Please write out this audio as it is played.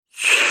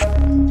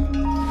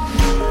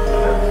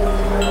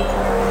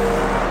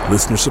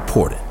Listener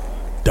supported.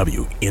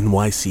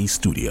 WNYC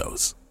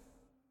Studios.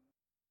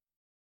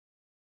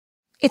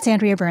 It's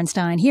Andrea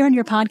Bernstein here on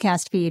your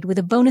podcast feed with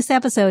a bonus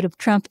episode of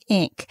Trump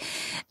Inc.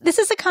 This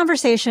is a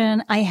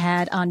conversation I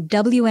had on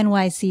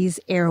WNYC's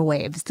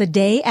airwaves the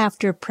day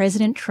after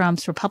President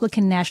Trump's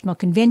Republican National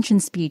Convention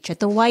speech at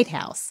the White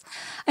House.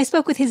 I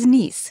spoke with his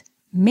niece,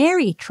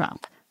 Mary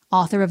Trump,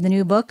 author of the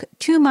new book,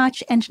 Too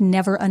Much and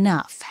Never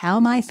Enough: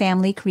 How My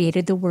Family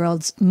Created the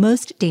World's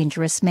Most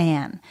Dangerous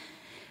Man.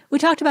 We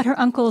talked about her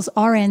uncle's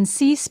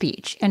RNC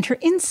speech and her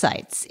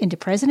insights into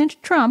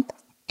President Trump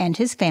and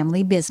his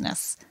family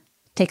business.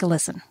 Take a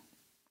listen.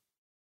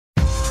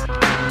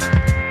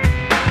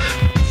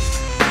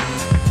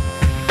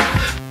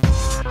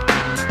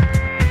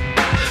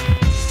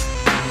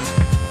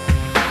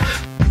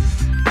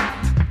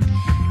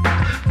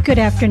 Good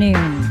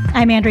afternoon.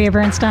 I'm Andrea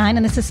Bernstein,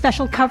 and this is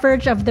special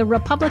coverage of the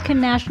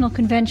Republican National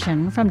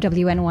Convention from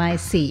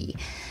WNYC.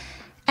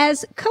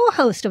 As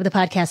co-host of the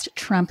podcast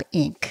Trump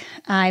Inc.,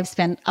 I've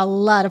spent a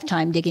lot of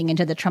time digging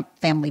into the Trump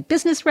family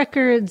business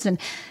records and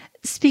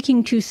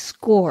speaking to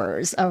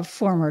scores of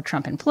former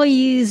Trump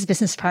employees,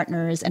 business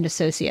partners, and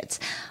associates.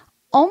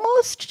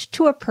 Almost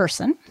to a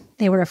person,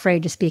 they were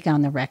afraid to speak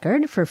on the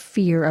record for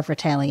fear of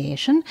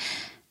retaliation.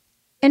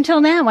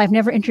 Until now, I've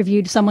never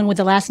interviewed someone with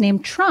the last name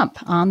Trump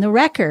on the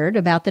record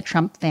about the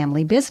Trump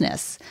family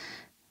business.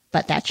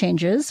 But that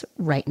changes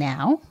right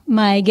now.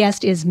 My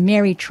guest is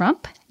Mary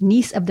Trump,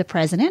 niece of the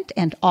president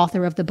and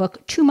author of the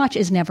book Too Much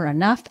is Never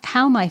Enough: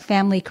 How My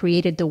Family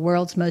Created the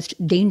World's Most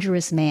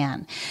Dangerous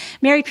Man.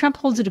 Mary Trump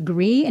holds a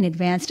degree in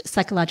advanced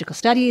psychological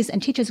studies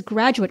and teaches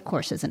graduate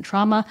courses in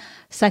trauma,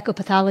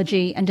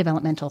 psychopathology, and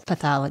developmental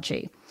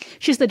pathology.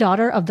 She's the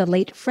daughter of the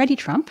late Freddie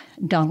Trump,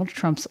 Donald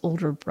Trump's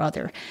older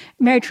brother.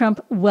 Mary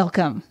Trump,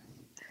 welcome.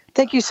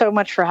 Thank you so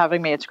much for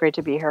having me. It's great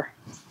to be here.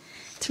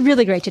 It's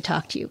really great to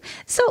talk to you.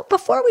 So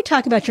before we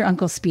talk about your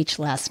uncle's speech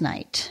last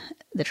night,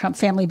 the Trump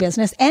family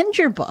business, and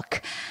your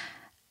book,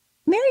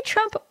 Mary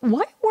Trump,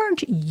 why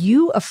weren't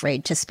you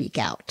afraid to speak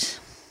out?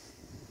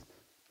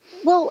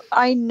 Well,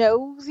 I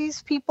know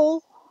these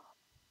people,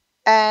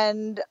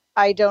 and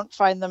I don't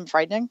find them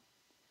frightening.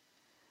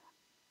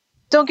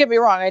 Don't get me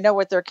wrong, I know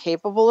what they're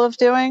capable of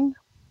doing,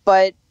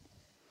 but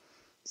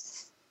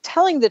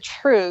telling the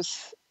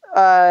truth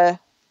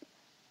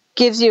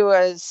gives you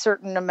a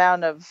certain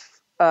amount of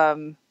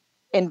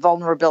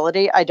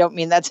invulnerability. I don't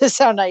mean that to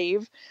sound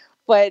naive,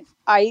 but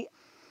I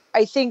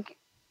think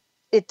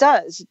it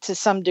does to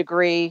some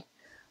degree,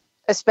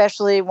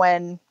 especially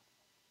when,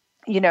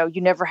 you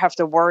never have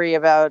to worry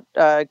about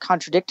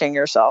contradicting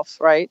yourself,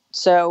 right?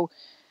 So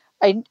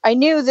I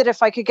knew that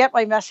if I could get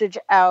my message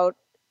out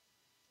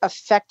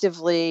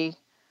effectively,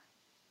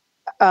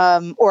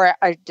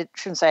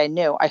 shouldn't say I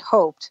knew, I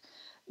hoped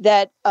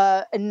that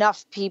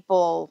enough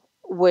people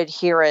would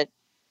hear it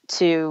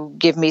to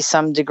give me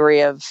some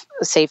degree of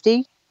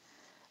safety.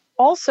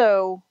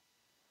 Also,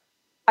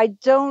 I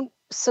don't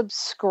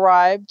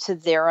subscribe to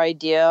their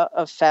idea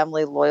of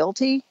family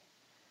loyalty.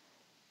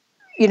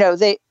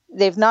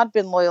 They've not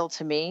been loyal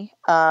to me.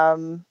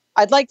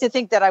 I'd like to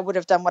think that I would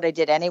have done what I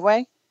did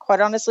anyway,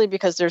 quite honestly,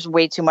 because there's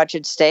way too much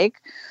at stake.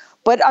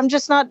 But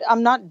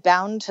I'm not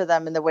bound to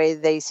them in the way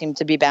they seem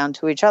to be bound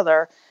to each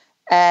other.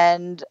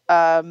 And,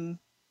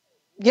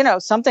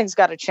 something's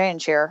got to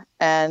change here.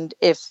 And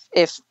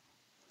if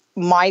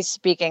my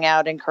speaking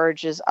out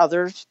encourages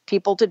other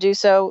people to do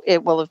so,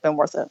 it will have been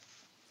worth it.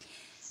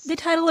 The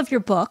title of your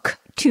book,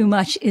 Too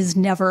Much is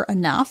Never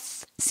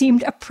Enough,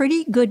 seemed a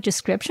pretty good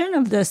description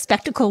of the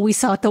spectacle we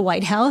saw at the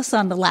White House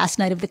on the last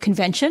night of the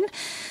convention.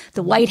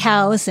 The White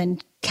House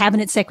and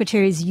cabinet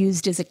secretaries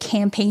used as a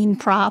campaign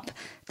prop,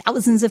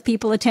 thousands of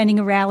people attending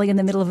a rally in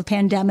the middle of a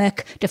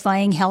pandemic,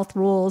 defying health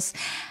rules.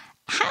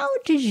 How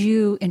did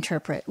you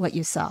interpret what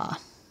you saw?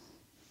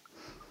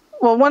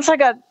 Well, once I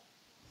got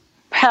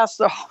past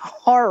the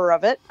horror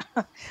of it,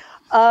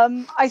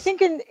 I think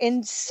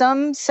in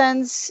some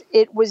sense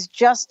it was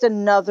just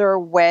another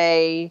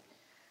way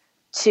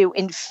to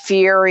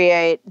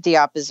infuriate the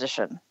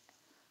opposition.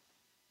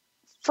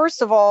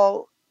 First of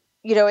all,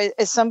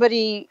 as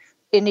somebody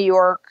in New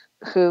York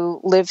who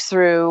lived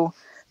through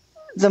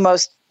the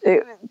most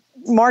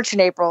March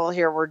and April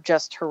here were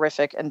just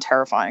horrific and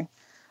terrifying.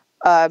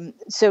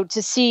 So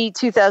to see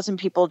 2,000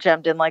 people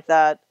jammed in like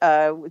that,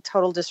 with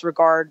total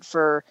disregard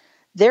for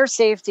their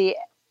safety,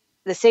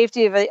 the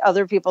safety of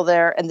other people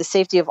there, and the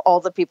safety of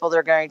all the people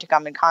they're going to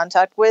come in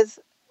contact with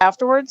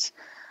afterwards,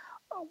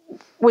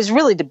 was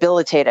really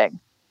debilitating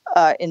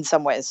in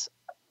some ways.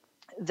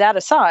 That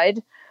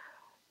aside,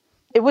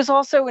 it was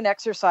also an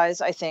exercise,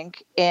 I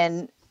think,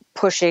 in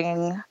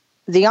pushing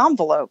the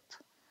envelope,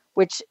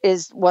 which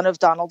is one of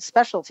Donald's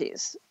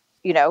specialties.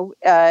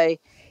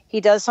 He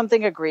does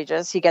something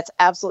egregious. He gets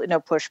absolutely no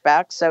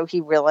pushback. So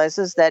he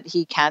realizes that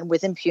he can,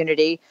 with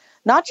impunity,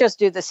 not just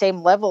do the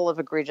same level of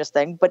egregious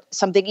thing, but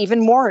something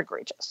even more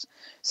egregious.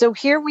 So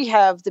here we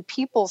have the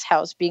People's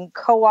House being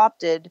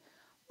co-opted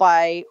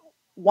by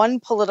one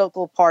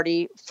political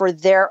party for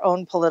their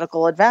own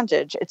political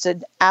advantage. It's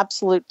an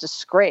absolute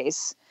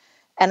disgrace.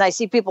 And I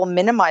see people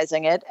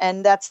minimizing it.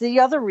 And that's the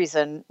other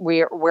reason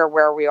we're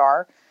where we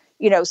are.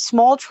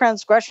 Small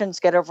transgressions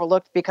get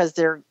overlooked because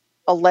they're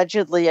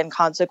allegedly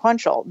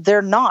inconsequential.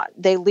 They're not.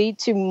 They lead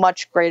to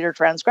much greater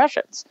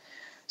transgressions.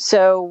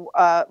 So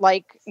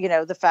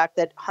the fact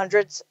that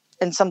hundreds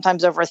and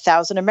sometimes over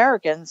 1,000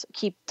 Americans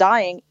keep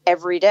dying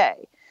every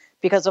day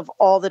because of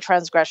all the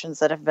transgressions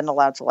that have been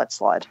allowed to let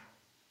slide.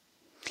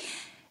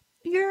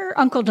 Your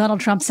Uncle Donald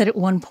Trump said at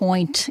one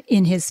point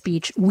in his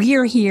speech,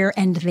 "We're here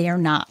and they're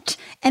not."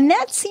 And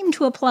that seemed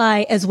to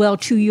apply as well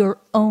to your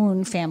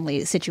own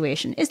family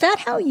situation. Is that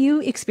how you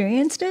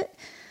experienced it?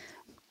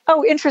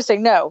 Oh,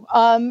 interesting. No.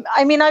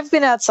 I've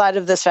been outside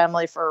of this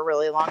family for a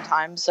really long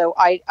time, so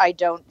I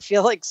don't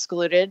feel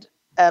excluded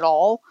at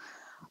all.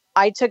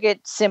 I took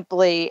it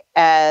simply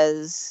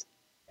as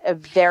a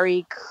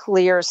very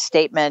clear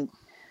statement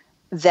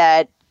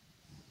that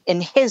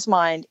in his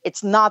mind,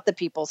 it's not the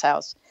people's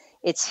house.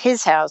 It's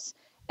his house,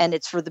 and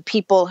it's for the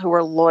people who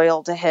are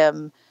loyal to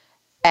him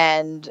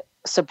and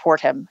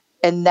support him.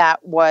 And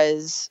that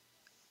was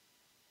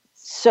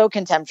so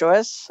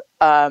contemptuous.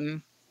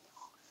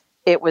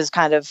 It was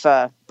kind of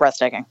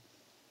breathtaking.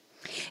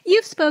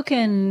 You've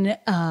spoken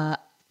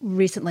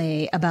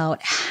recently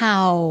about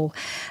how,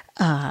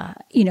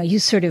 you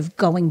sort of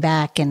going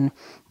back and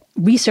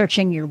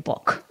researching your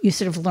book, you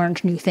sort of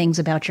learned new things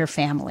about your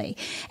family.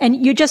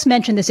 And you just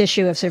mentioned this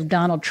issue of sort of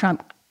Donald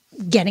Trump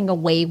getting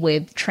away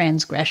with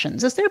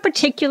transgressions. Is there a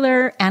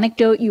particular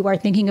anecdote you are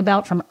thinking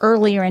about from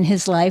earlier in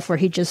his life where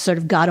he just sort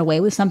of got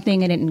away with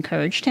something and it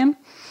encouraged him?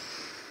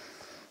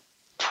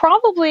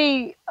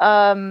 Probably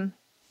the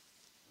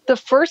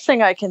first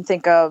thing I can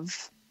think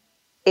of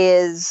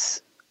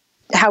is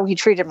how he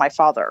treated my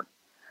father.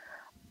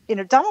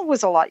 Donald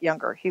was a lot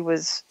younger. He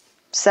was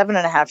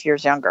 7.5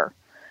 years younger.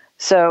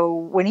 So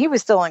when he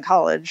was still in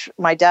college,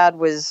 when he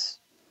was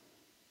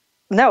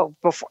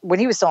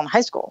still in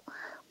high school,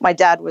 my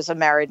dad was a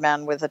married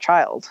man with a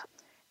child.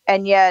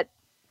 And yet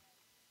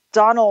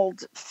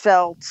Donald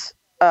felt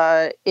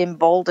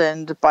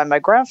emboldened by my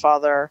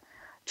grandfather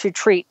to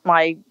treat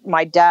my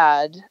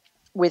dad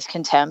with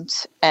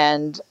contempt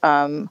and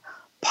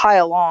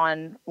pile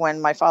on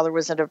when my father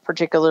was at a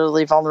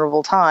particularly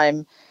vulnerable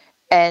time,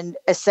 and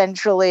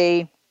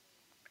essentially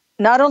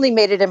not only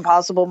made it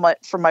impossible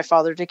for my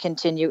father to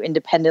continue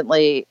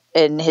independently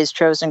in his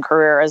chosen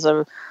career as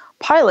a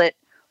pilot,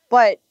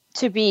 but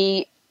to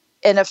be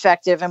an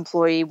effective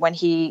employee when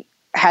he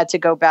had to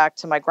go back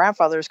to my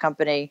grandfather's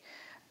company.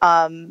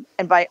 And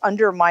by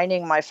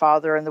undermining my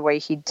father in the way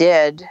he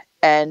did,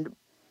 and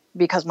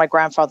because my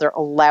grandfather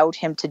allowed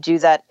him to do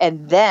that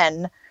and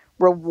then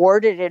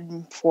rewarded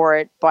him for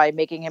it by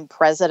making him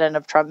president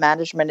of Trump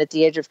Management at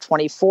the age of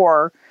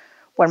 24,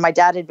 when my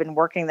dad had been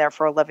working there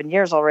for 11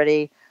 years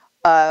already,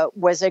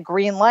 was a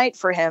green light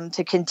for him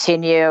to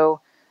continue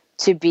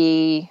to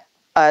be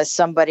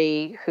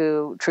somebody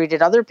who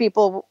treated other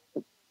people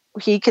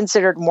he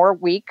considered more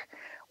weak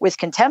with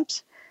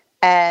contempt,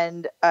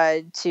 and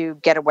to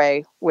get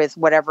away with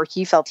whatever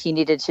he felt he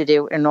needed to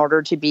do in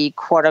order to be,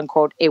 quote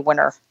unquote, a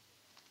winner.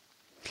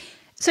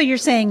 So you're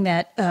saying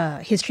that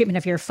his treatment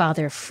of your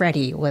father,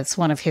 Freddie, was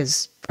one of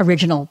his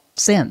original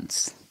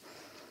sins?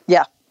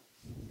 Yeah.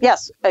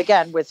 Yes.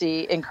 Again, with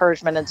the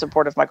encouragement and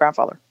support of my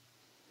grandfather.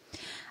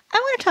 I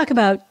want to talk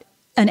about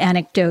an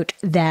anecdote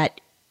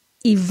that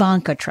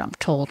Ivanka Trump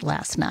told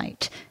last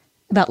night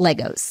about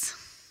Legos.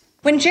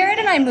 When Jared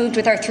and I moved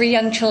with our 3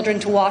 young children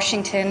to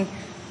Washington,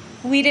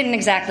 we didn't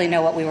exactly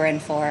know what we were in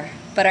for.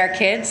 But our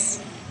kids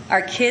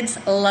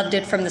loved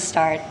it from the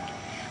start.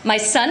 My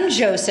son,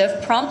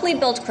 Joseph, promptly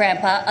built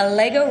Grandpa a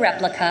Lego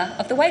replica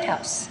of the White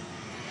House.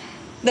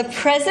 The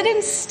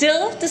president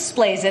still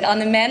displays it on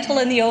the mantle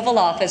in the Oval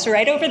Office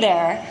right over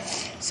there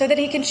so that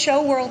he can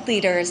show world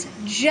leaders,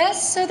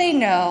 just so they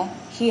know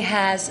he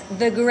has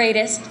the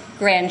greatest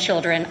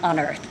grandchildren on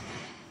earth.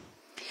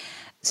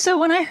 So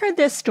when I heard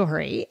this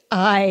story,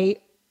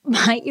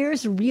 my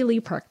ears really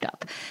perked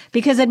up,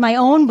 because in my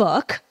own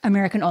book,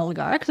 American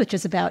Oligarchs, which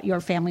is about your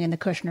family and the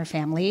Kushner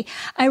family,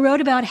 I wrote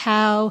about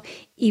how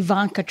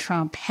Ivanka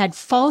Trump had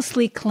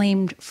falsely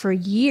claimed for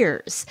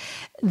years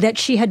that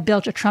she had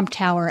built a Trump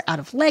Tower out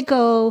of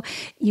Lego,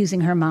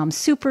 using her mom's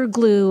super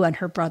glue and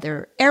her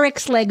brother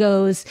Eric's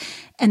Legos,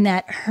 and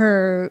that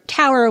her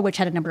tower, which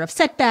had a number of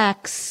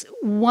setbacks,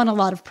 won a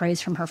lot of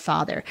praise from her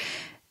father.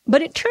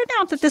 But it turned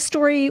out that the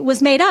story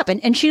was made up,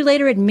 and she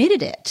later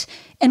admitted it,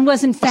 and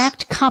was in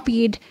fact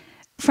copied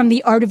from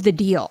The Art of the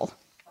Deal,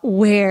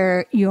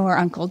 where your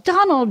Uncle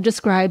Donald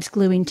describes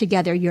gluing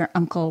together your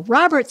Uncle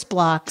Robert's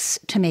blocks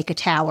to make a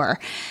tower.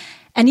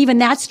 And even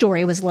that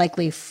story was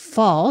likely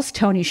false.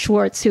 Tony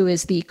Schwartz, who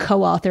is the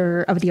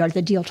co-author of The Art of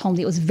the Deal, told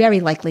me it was very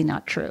likely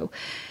not true.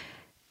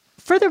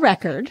 For the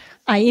record,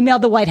 I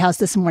emailed the White House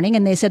this morning,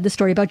 and they said the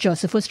story about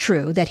Joseph was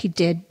true, that he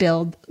did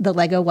build the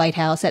Lego White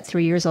House at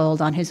 3 years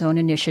old on his own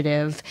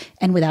initiative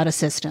and without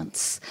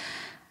assistance.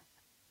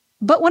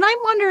 But what I'm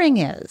wondering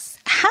is,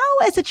 how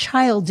as a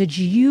child did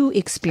you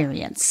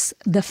experience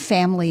the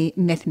family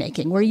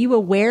myth-making? Were you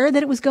aware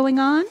that it was going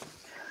on?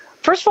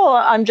 First of all,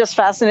 I'm just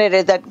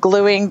fascinated that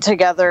gluing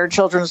together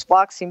children's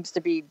blocks seems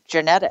to be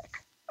genetic.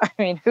 I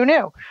mean, who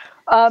knew?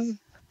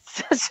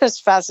 It's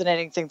just a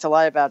fascinating thing to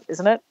lie about,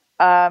 isn't it?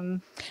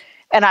 And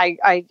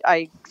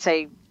I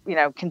say,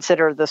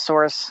 consider the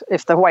source.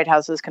 If the White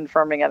House is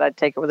confirming it, I'd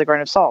take it with a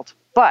grain of salt.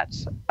 But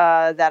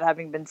that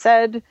having been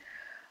said,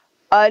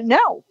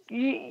 no,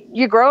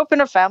 you grow up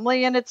in a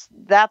family and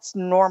that's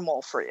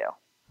normal for you.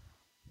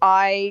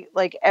 I,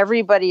 like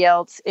everybody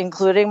else,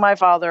 including my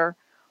father,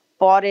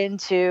 bought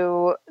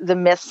into the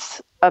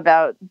myths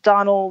about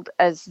Donald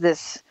as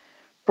this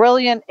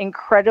brilliant,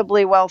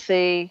 incredibly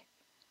wealthy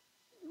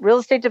real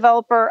estate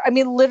developer. I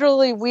mean,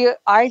 literally,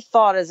 I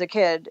thought as a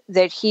kid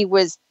that he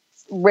was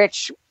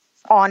rich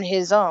on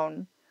his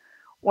own,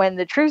 when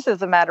the truth of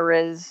the matter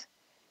is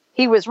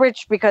he was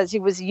rich because he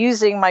was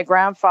using my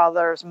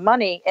grandfather's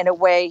money in a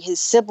way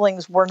his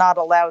siblings were not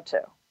allowed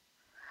to.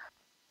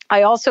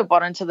 I also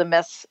bought into the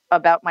myths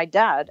about my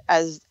dad,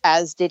 as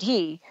did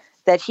he,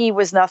 that he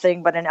was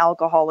nothing but an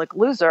alcoholic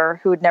loser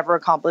who had never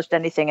accomplished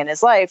anything in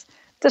his life,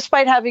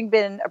 despite having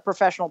been a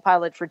professional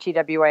pilot for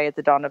TWA at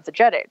the dawn of the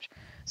jet age.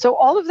 So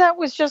all of that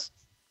was just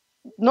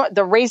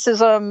the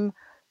racism,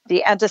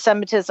 the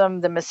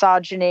anti-Semitism, the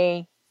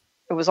misogyny.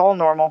 It was all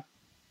normal.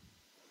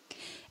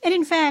 And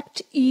in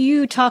fact,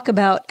 you talk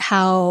about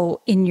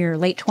how in your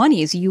late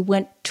 20s, you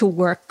went to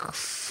work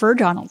for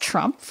Donald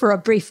Trump for a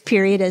brief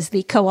period as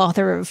the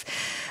co-author of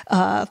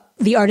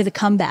The Art of the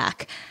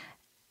Comeback.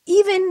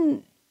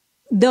 Even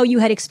though you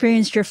had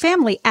experienced your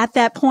family, at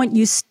that point,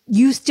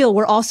 you still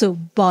were also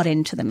bought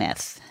into the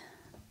myth.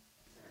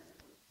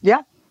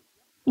 Yeah.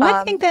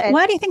 Why do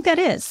you think that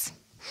is?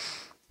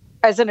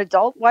 As an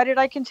adult, why did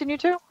I continue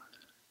to?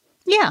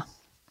 Yeah.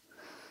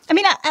 I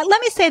mean,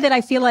 let me say that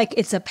I feel like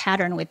it's a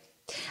pattern with,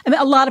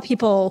 a lot of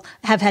people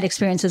have had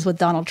experiences with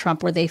Donald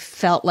Trump where they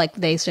felt like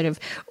they sort of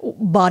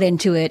bought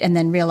into it and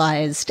then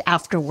realized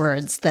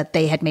afterwards that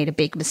they had made a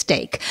big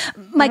mistake.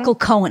 Mm-hmm. Michael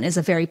Cohen is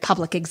a very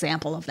public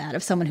example of that,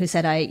 of someone who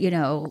said, I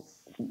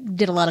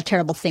did a lot of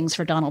terrible things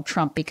for Donald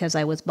Trump because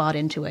I was bought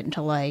into it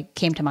until I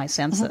came to my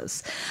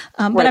senses.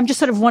 Mm-hmm. But I'm just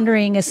sort of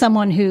wondering, as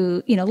someone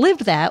who,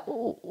 lived that,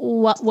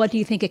 what do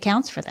you think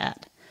accounts for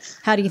that?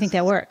 How do you think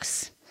that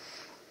works?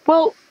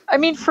 Well, I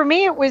mean, for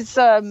me, it was,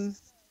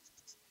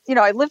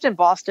 I lived in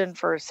Boston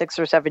for 6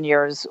 or 7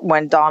 years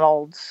when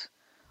Donald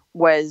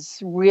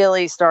was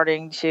really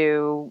starting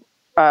to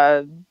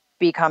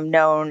become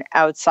known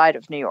outside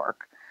of New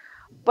York.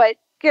 But,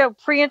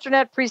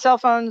 pre-internet, pre-cell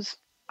phones,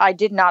 I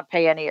did not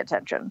pay any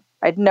attention.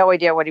 I had no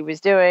idea what he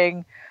was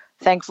doing,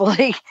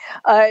 thankfully.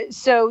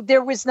 So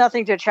there was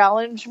nothing to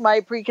challenge my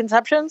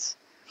preconceptions.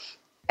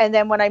 And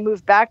then when I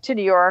moved back to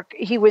New York,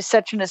 he was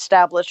such an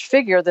established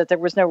figure that there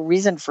was no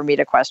reason for me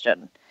to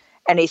question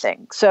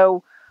anything.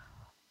 So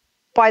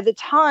by the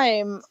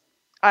time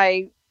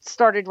I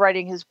started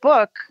writing his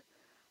book,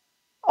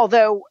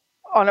 although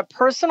on a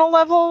personal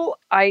level,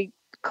 I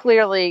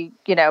clearly,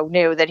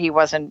 knew that he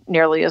wasn't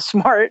nearly as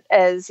smart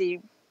as he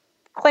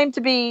claimed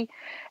to be.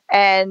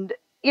 And,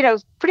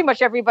 pretty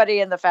much everybody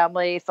in the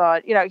family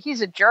thought,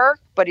 he's a jerk,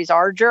 but he's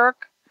our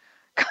jerk,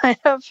 kind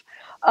of.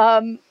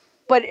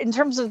 But in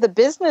terms of the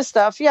business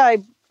stuff, yeah,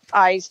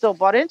 I still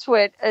bought into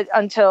it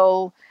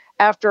until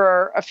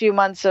after a few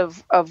months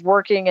of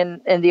working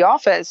in the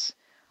office.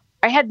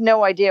 I had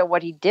no idea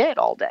what he did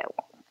all day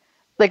long.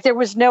 Like, there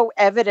was no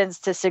evidence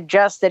to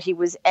suggest that he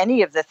was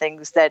any of the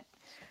things that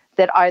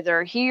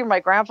either he or my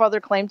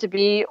grandfather claimed to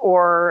be,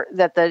 or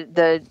that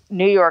the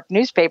New York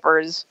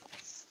newspapers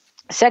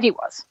said he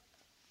was.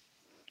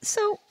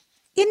 So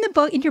in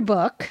your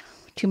book,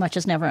 Too Much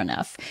Is Never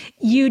Enough,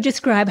 you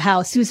describe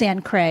how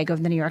Suzanne Craig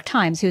of the New York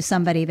Times, who's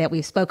somebody that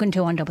we've spoken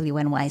to on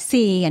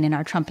WNYC and in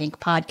our Trump Inc.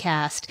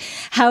 podcast,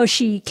 how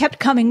she kept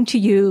coming to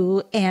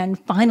you, and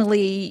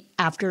finally,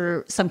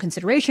 after some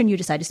consideration, you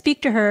decide to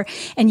speak to her,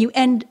 and you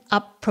end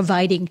up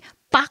providing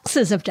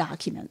boxes of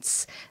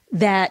documents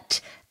that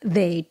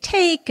they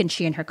take, and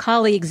she and her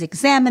colleagues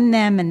examine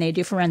them, and they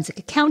do forensic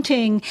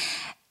accounting,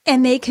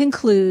 and they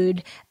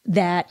conclude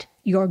that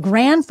your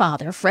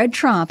grandfather, Fred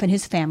Trump, and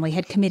his family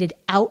had committed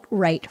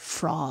outright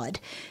fraud.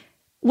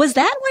 Was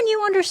that when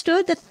you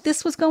understood that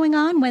this was going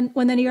on,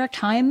 when the New York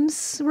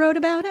Times wrote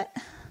about it?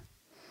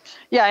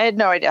 Yeah, I had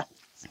no idea.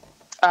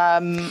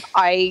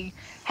 I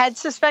had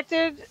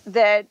suspected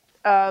that,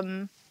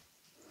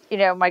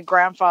 my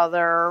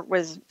grandfather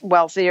was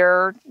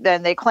wealthier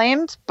than they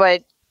claimed,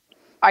 but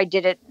I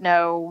didn't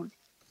know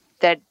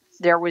that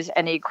there was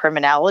any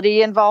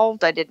criminality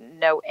involved. I didn't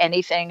know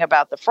anything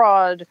about the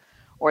fraud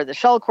or the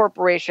shell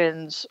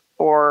corporations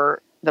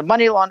or the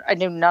money laundering. I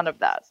knew none of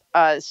that.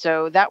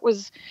 So that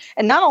was,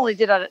 and not only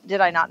did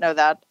I not know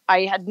that,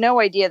 I had no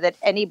idea that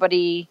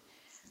anybody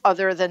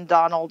other than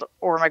Donald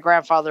or my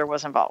grandfather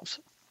was involved.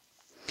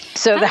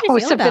 So that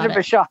was a bit of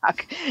a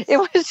shock. It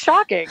was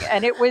shocking.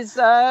 And it was,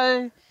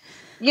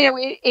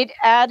 it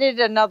added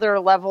another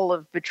level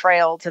of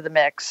betrayal to the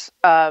mix.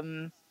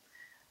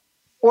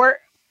 Or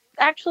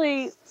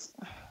actually,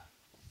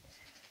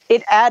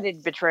 it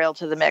added betrayal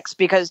to the mix,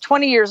 because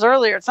 20 years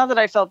earlier, it's not that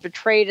I felt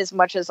betrayed as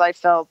much as I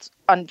felt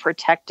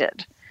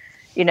unprotected.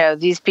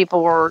 these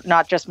people were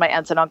not just my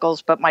aunts and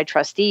uncles, but my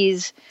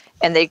trustees,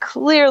 and they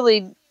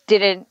clearly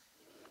didn't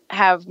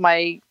have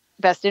my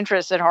best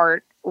interests at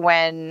heart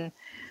when,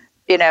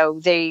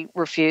 they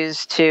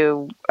refused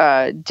to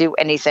do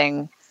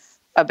anything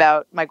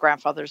about my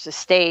grandfather's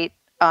estate.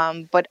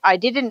 But I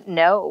didn't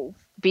know,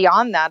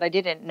 beyond that, I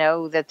didn't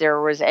know that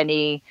there was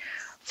any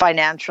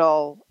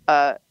financial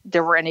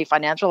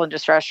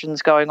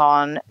indiscretions going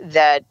on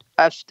that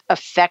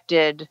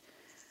affected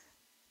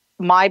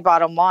my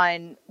bottom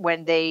line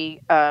when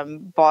they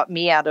bought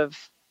me out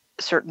of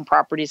certain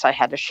properties I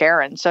had to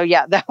share in. So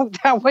yeah,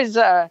 that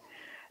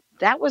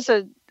was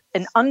an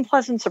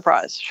unpleasant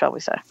surprise, shall we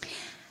say.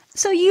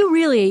 So you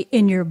really,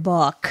 in your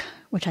book,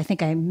 which I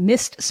think I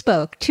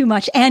misspoke, Too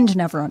Much and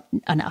Never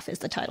Enough is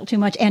the title, Too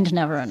Much and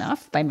Never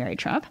Enough by Mary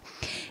Trump,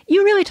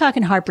 you really talk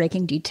in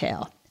heartbreaking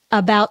detail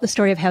about the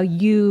story of how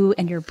you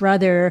and your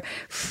brother,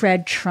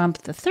 Fred Trump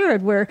III,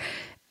 were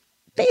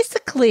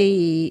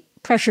basically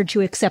pressured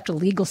to accept a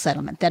legal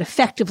settlement that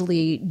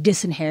effectively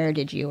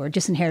disconnected you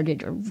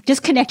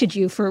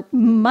from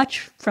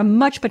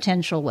much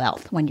potential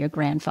wealth when your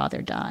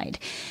grandfather died.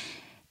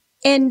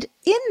 And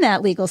in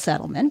that legal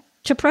settlement,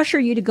 to pressure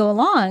you to go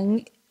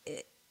along,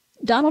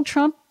 Donald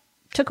Trump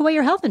took away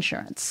your health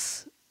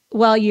insurance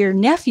while your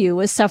nephew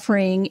was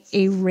suffering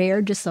a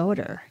rare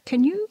disorder.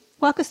 Can you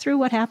walk us through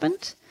what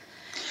happened?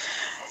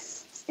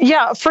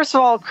 Yeah, first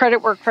of all,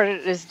 credit where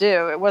credit is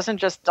due. It wasn't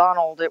just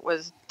Donald. It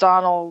was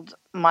Donald,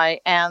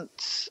 my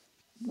aunt,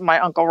 my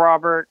Uncle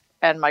Robert,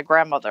 and my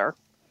grandmother,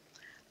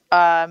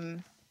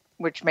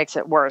 which makes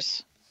it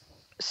worse.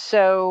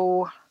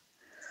 So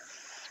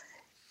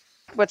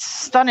what's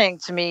stunning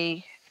to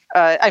me,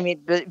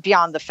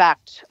 beyond the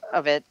fact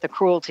of it, the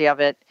cruelty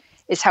of it,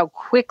 is how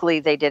quickly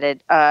they did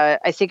it.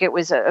 I think it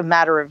was a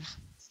matter of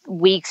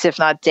weeks, if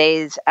not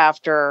days,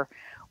 after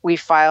we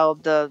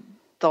filed the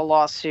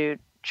lawsuit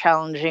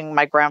challenging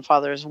my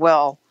grandfather's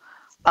will,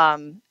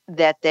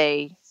 that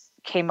they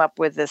came up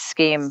with this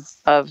scheme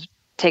of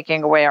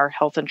taking away our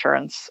health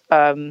insurance,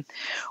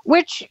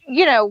 which,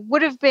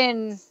 would have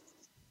been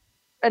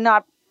a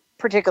not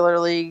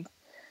particularly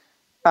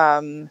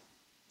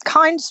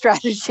kind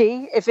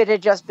strategy if it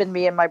had just been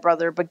me and my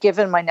brother. But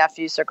given my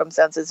nephew's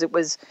circumstances, it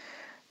was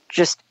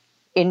just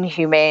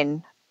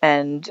inhumane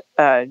and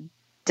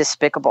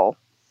despicable.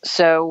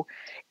 So,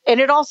 and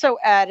it also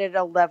added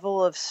a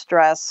level of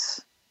stress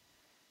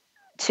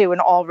to an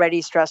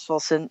already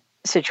stressful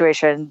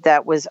situation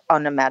that was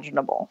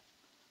unimaginable.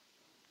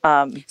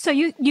 So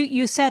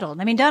you settled.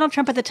 I mean, Donald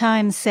Trump at the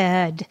time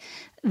said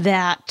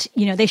that,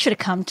 they should have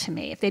come to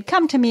me. If they'd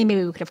come to me,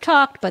 maybe we could have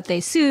talked, but they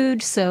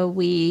sued, so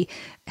we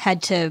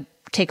had to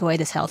take away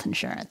this health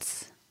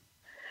insurance.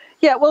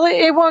 Yeah, well,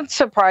 it won't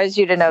surprise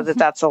you to know that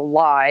that's a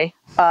lie.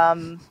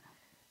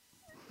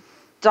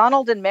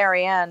 Donald and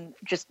Marianne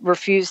just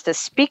refused to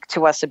speak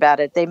to us about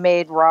it. They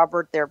made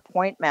Robert their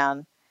point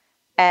man.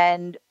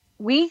 And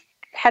we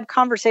had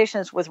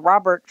conversations with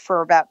Robert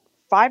for about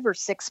 5 or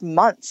 6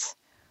 months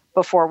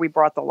before we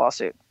brought the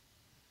lawsuit.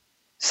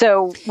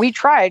 So we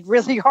tried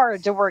really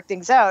hard to work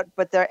things out,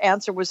 but their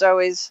answer was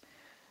always,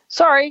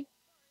 sorry,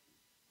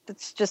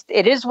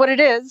 it is what it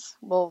is.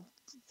 Well,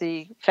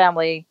 the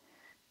family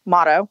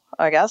motto,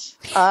 I guess.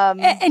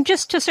 And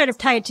just to sort of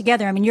tie it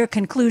together, I mean, your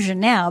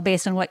conclusion now,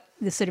 based on what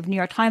the sort of New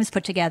York Times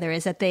put together,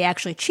 is that they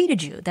actually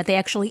cheated you, that they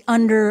actually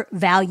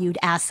undervalued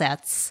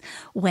assets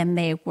when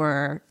they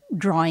were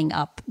drawing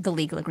up the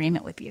legal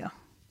agreement with you.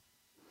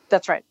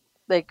 That's right.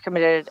 They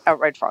committed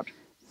outright fraud.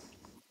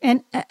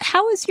 And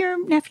how is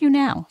your nephew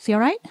now? Is he all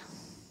right?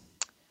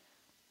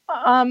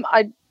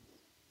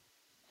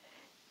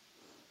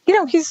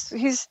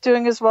 He's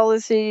doing as well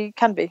as he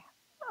can be.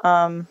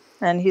 And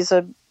he's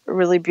a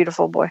really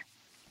beautiful boy.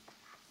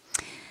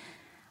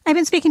 I've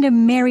been speaking to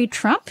Mary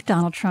Trump,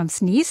 Donald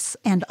Trump's niece,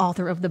 and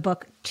author of the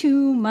book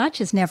Too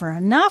Much is Never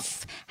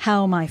Enough,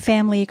 How My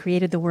Family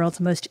Created the World's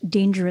Most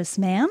Dangerous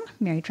Man.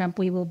 Mary Trump,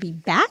 we will be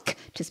back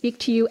to speak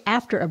to you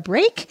after a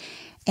break.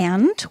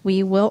 And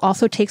we will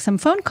also take some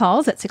phone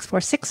calls at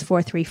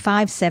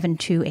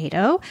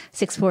 646-435-7280,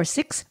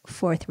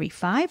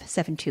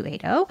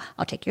 646-435-7280.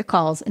 I'll take your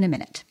calls in a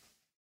minute.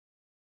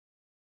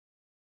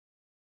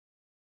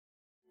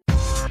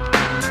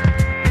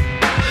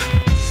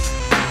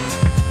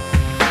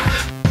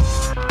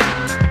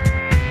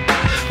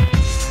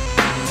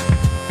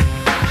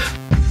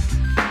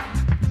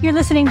 You're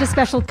listening to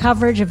special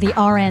coverage of the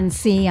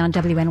RNC on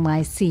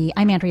WNYC.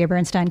 I'm Andrea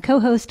Bernstein,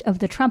 co-host of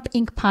the Trump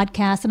Inc.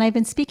 podcast, and I've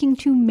been speaking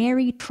to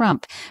Mary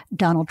Trump,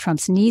 Donald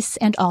Trump's niece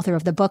and author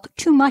of the book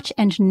Too Much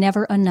and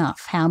Never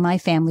Enough, How My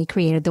Family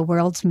Created the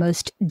World's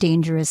Most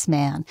Dangerous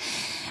Man.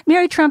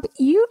 Mary Trump,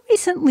 you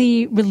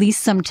recently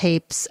released some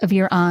tapes of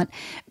your aunt,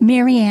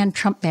 Marianne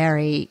Trump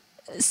Barry,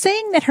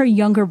 saying that her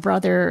younger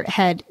brother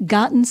had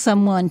gotten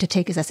someone to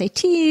take his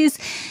SATs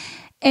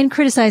and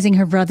criticizing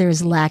her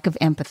brother's lack of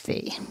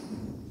empathy.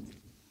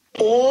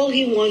 All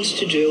he wants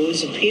to do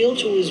is appeal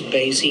to his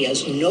base. He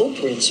has no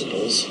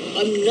principles.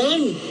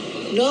 None.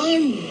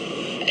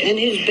 And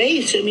his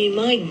base, I mean,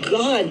 my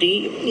God,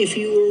 if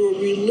you were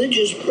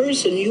religious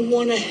person. You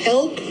want to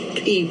help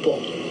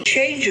people.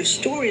 Change of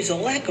stories, a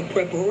lack of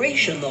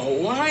preparation, the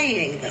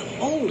lying, the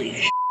holy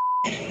shit.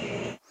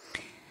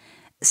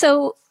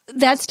 So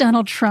that's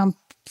Donald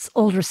Trump's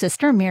older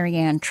sister,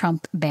 Marianne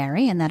Trump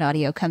Barry, and that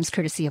audio comes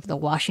courtesy of the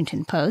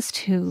Washington Post,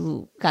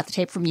 who got the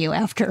tape from you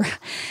after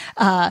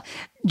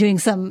doing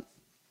some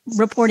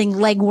reporting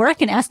legwork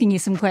and asking you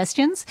some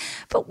questions.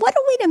 But what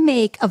are we to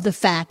make of the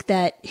fact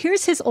that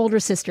here's his older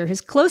sister,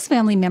 his close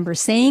family member,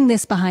 saying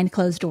this behind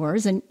closed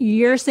doors, and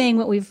you're saying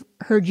what we've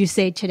heard you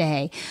say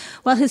today,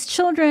 while his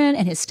children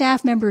and his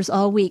staff members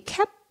all week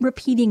kept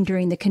repeating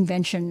during the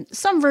convention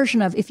some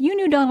version of, if you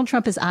knew Donald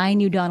Trump as I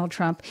knew Donald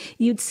Trump,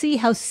 you'd see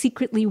how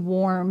secretly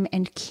warm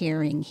and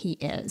caring he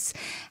is.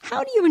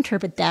 How do you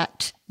interpret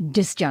that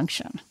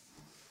disjunction?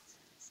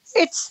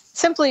 It's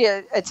simply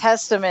a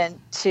testament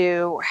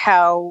to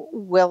how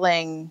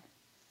willing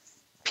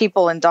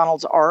people in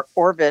Donald's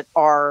orbit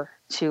are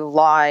to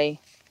lie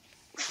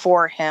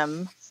for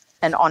him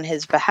and on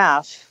his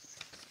behalf.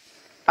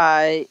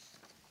 I've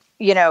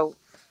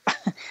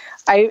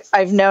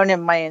known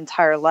him my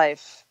entire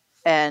life,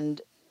 and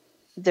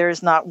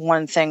there's not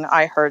one thing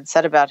I heard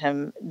said about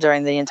him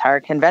during the entire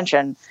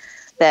convention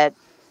that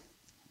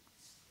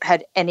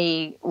had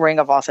any ring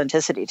of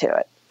authenticity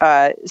to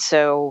it.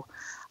 So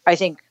I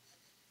think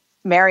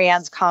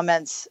Marianne's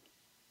comments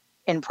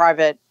in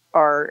private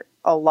are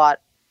a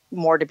lot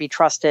more to be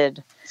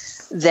trusted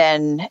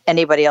than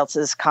anybody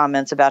else's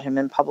comments about him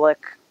in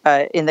public,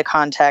 in the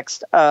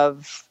context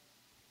of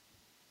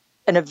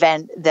an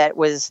event that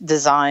was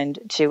designed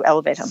to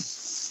elevate him.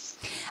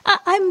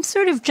 I'm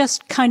sort of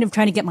just kind of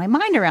trying to get my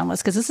mind around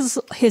this, because this is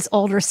his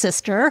older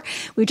sister.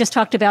 We just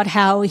talked about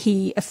how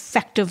he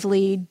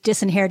effectively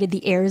disinherited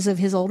the heirs of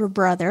his older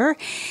brother.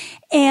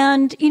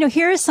 And,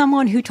 here is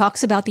someone who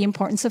talks about the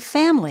importance of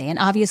family and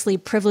obviously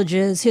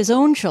privileges his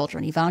own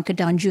children, Ivanka,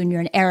 Don Jr.,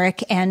 and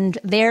Eric, and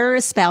their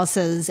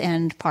spouses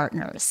and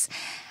partners.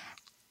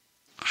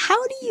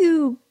 How do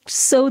you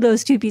sew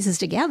those two pieces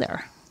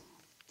together?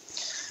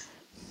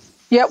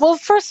 Yeah, well,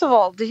 first of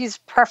all, he's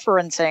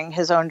preferencing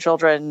his own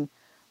children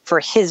for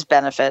his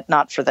benefit,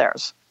 not for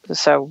theirs.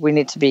 So we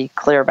need to be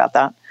clear about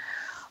that.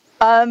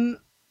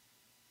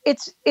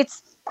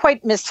 It's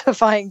quite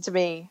mystifying to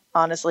me,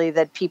 honestly,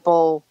 that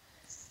people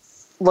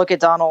look at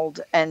Donald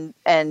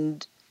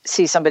and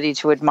see somebody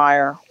to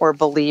admire or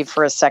believe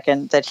for a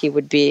second that he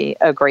would be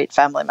a great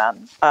family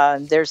man.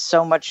 There's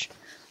so much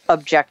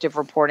objective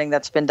reporting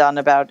that's been done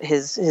about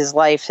his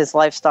life, his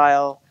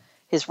lifestyle,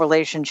 his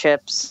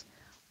relationships,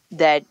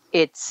 that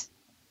it's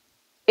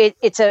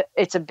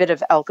a bit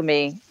of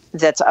alchemy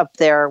that's up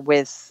there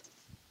with,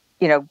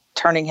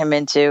 turning him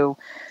into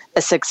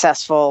a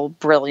successful,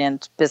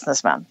 brilliant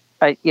businessman.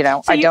 I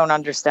don't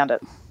understand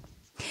it.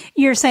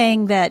 You're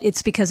saying that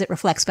it's because it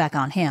reflects back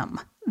on him,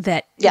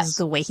 that yes. is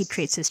the way he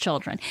treats his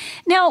children.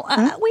 Now,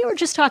 we were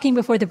just talking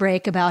before the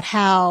break about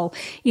how,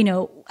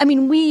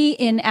 we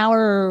in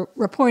our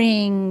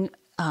reporting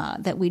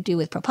that we do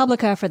with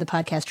ProPublica for the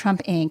podcast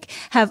Trump Inc.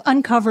 have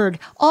uncovered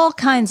all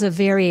kinds of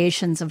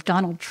variations of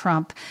Donald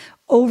Trump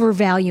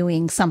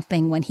overvaluing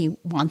something when he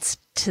wants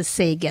to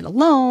say get a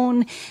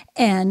loan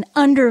and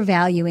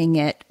undervaluing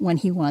it when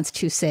he wants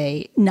to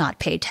say not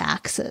pay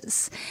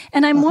taxes.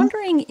 And I'm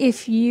wondering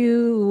if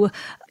you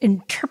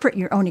interpret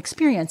your own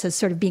experience as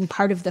sort of being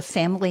part of the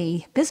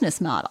family business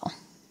model.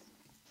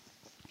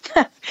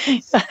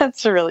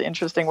 That's a really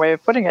interesting way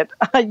of putting it.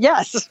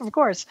 Yes, of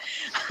course.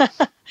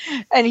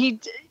 And he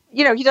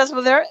does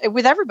it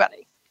with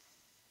everybody,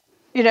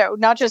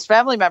 not just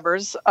family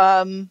members.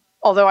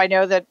 Although I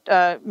know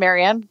that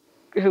Marianne,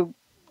 who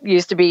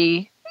used to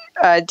be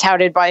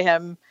touted by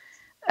him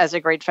as a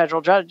great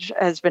federal judge,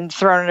 has been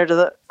thrown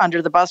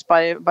under the bus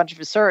by a bunch of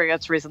his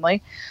surrogates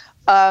recently.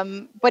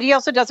 But he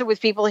also does it with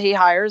people he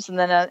hires and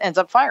then ends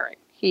up firing.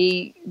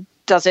 He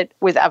does it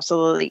with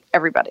absolutely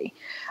everybody.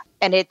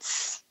 And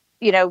it's,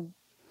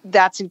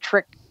 that's a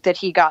trick that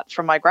he got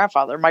from my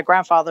grandfather. My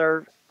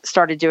grandfather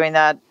started doing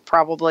that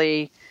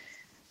probably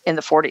in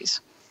the 40s.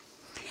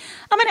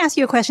 I'm going to ask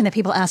you a question that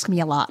people ask me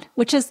a lot,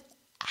 which is,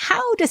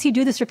 how does he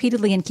do this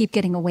repeatedly and keep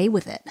getting away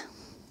with it?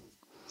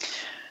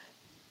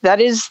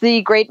 That is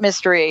the great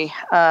mystery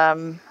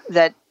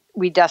that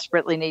we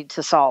desperately need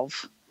to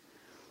solve.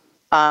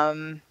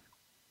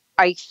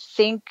 I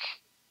think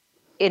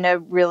in a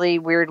really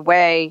weird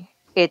way,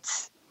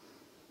 it's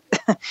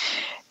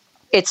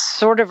it's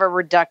sort of a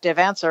reductive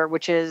answer,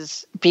 which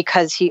is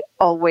because he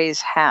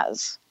always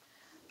has.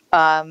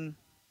 And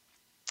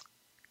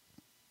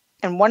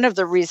one of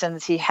the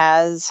reasons he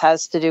has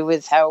to do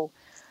with how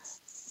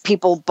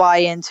people buy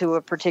into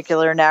a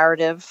particular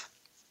narrative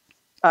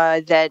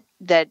that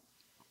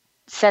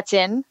sets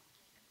in,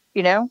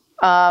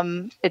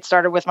 it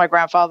started with my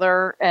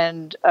grandfather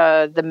and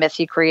the myth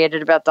he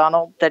created about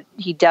Donald that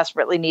he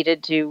desperately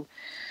needed to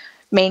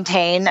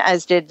maintain,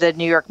 as did the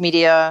New York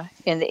media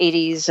in the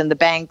 80s and the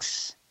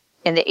banks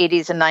in the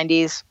 80s and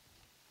 90s.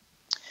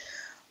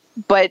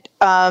 But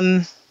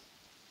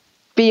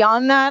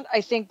beyond that,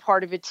 I think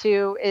part of it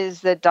too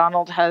is that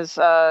Donald has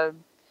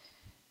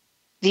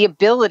the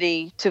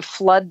ability to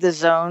flood the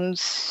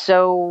zones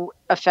so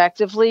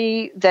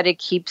effectively that it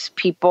keeps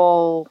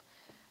people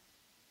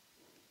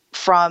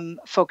from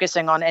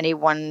focusing on any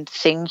one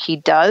thing he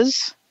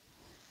does.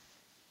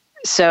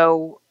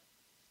 So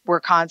we're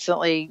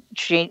constantly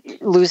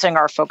losing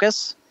our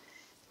focus.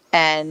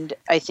 And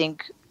I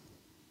think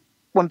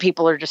when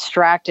people are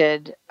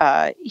distracted,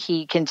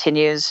 he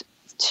continues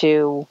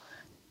to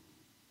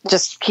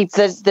just keep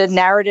the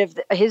narrative,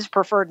 his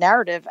preferred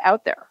narrative,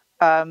 out there.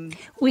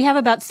 We have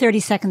about 30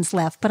 seconds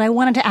left, but I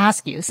wanted to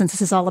ask you, since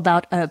this is all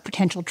about a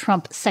potential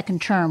Trump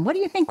second term, what do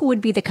you think would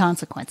be the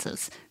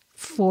consequences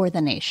for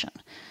the nation?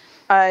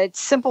 It's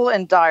simple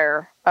and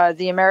dire.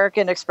 The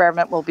American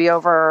experiment will be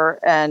over,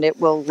 and it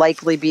will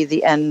likely be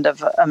the end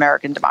of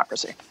American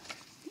democracy.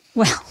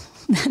 Well,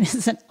 that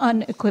is an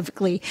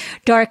unequivocally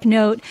dark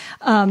note.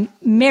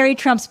 Mary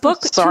Trump's book,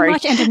 Too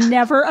Much and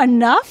Never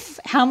Enough,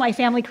 How My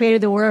Family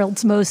Created the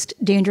World's Most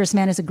Dangerous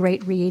Man, is a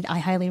great read. I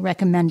highly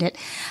recommend it.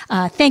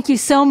 Thank you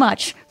so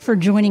much for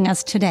joining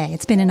us today.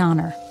 It's been an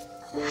honor.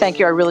 Thank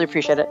you. I really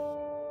appreciate it.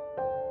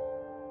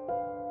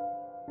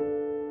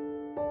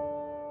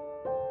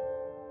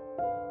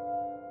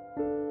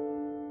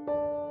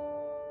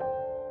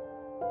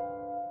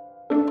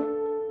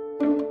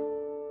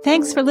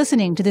 Thanks for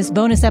listening to this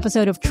bonus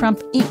episode of Trump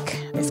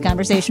Inc. This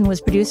conversation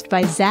was produced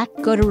by Zach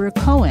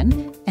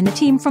Goderer-Cohen and the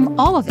team from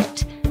All of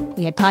It.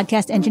 We had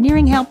podcast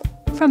engineering help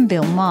from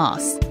Bill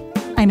Moss.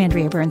 I'm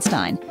Andrea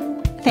Bernstein.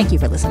 Thank you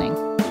for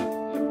listening.